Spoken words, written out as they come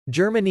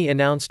Germany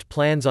announced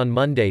plans on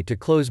Monday to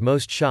close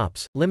most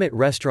shops, limit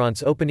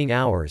restaurants' opening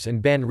hours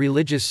and ban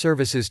religious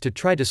services to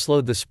try to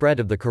slow the spread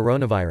of the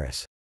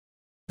coronavirus.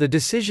 The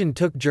decision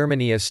took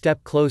Germany a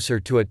step closer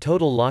to a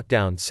total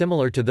lockdown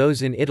similar to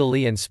those in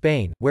Italy and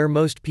Spain, where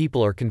most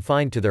people are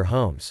confined to their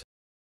homes.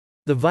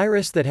 The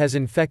virus that has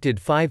infected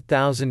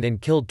 5,000 and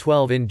killed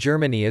 12 in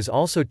Germany is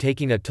also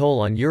taking a toll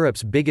on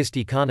Europe's biggest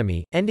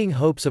economy, ending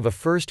hopes of a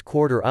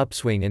first-quarter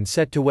upswing and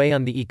set to weigh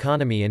on the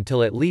economy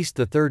until at least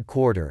the third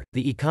quarter,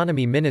 the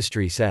Economy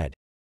Ministry said.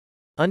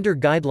 Under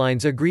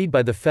guidelines agreed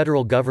by the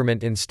federal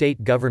government and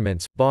state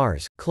governments,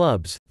 bars,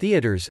 clubs,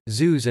 theaters,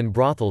 zoos and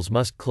brothels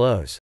must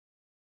close.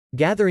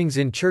 Gatherings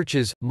in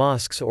churches,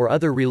 mosques or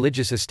other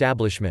religious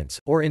establishments,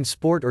 or in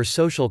sport or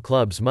social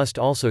clubs must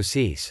also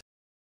cease.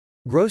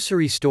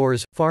 Grocery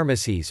stores,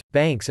 pharmacies,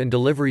 banks and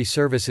delivery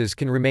services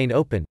can remain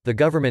open, the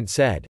government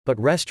said, but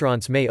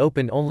restaurants may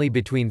open only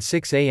between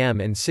 6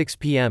 a.m. and 6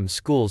 p.m.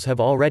 Schools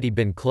have already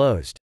been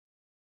closed.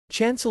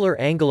 Chancellor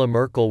Angela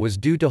Merkel was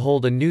due to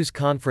hold a news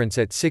conference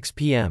at 6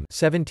 p.m.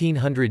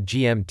 1700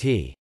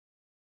 GMT.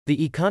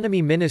 The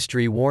Economy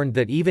Ministry warned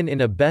that even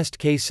in a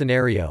best-case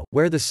scenario,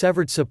 where the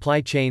severed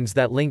supply chains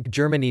that link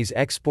Germany's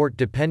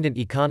export-dependent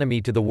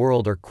economy to the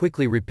world are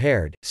quickly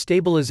repaired,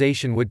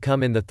 stabilization would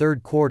come in the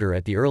third quarter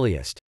at the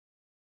earliest.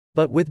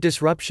 But with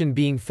disruption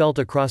being felt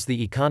across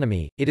the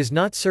economy, it is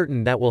not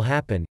certain that will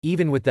happen,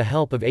 even with the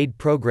help of aid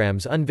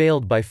programs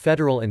unveiled by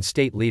federal and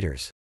state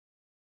leaders.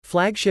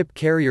 Flagship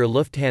carrier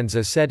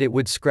Lufthansa said it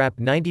would scrap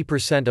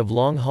 90% of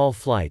long-haul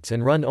flights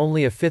and run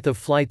only a fifth of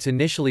flights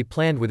initially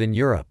planned within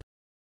Europe.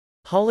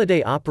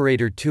 Holiday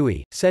operator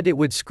TUI said it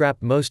would scrap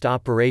most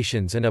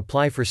operations and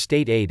apply for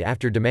state aid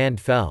after demand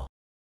fell.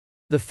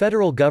 The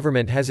federal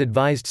government has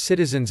advised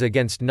citizens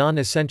against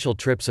non-essential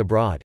trips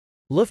abroad.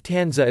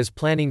 Lufthansa is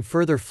planning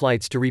further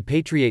flights to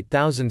repatriate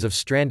thousands of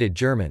stranded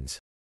Germans.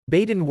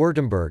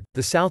 Baden-Württemberg,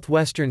 the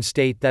southwestern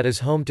state that is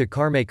home to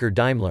carmaker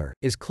Daimler,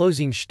 is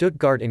closing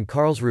Stuttgart and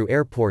Karlsruhe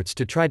airports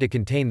to try to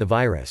contain the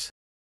virus.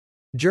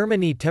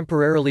 Germany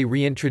temporarily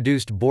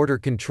reintroduced border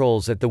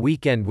controls at the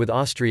weekend with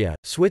Austria,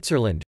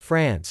 Switzerland,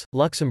 France,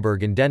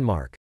 Luxembourg and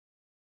Denmark.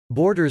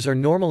 Borders are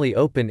normally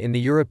open in the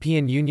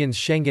European Union's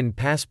Schengen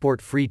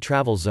passport-free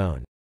travel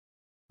zone.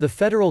 The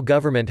federal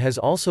government has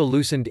also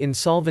loosened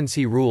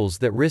insolvency rules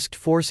that risked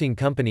forcing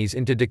companies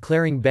into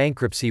declaring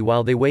bankruptcy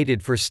while they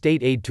waited for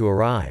state aid to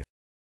arrive.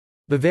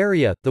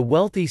 Bavaria, the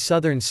wealthy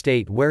southern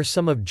state where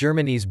some of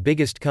Germany's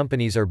biggest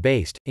companies are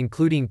based,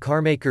 including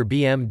carmaker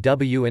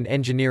BMW and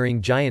engineering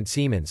giant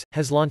Siemens,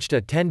 has launched a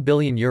 €10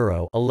 billion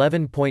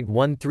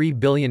 $11.13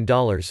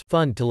 billion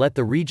fund to let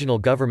the regional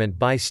government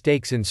buy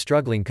stakes in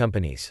struggling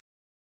companies.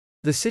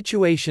 The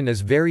situation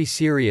is very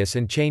serious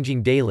and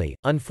changing daily,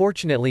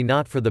 unfortunately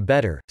not for the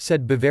better,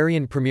 said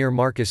Bavarian Premier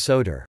Markus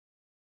Söder.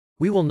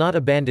 We will not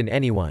abandon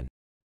anyone.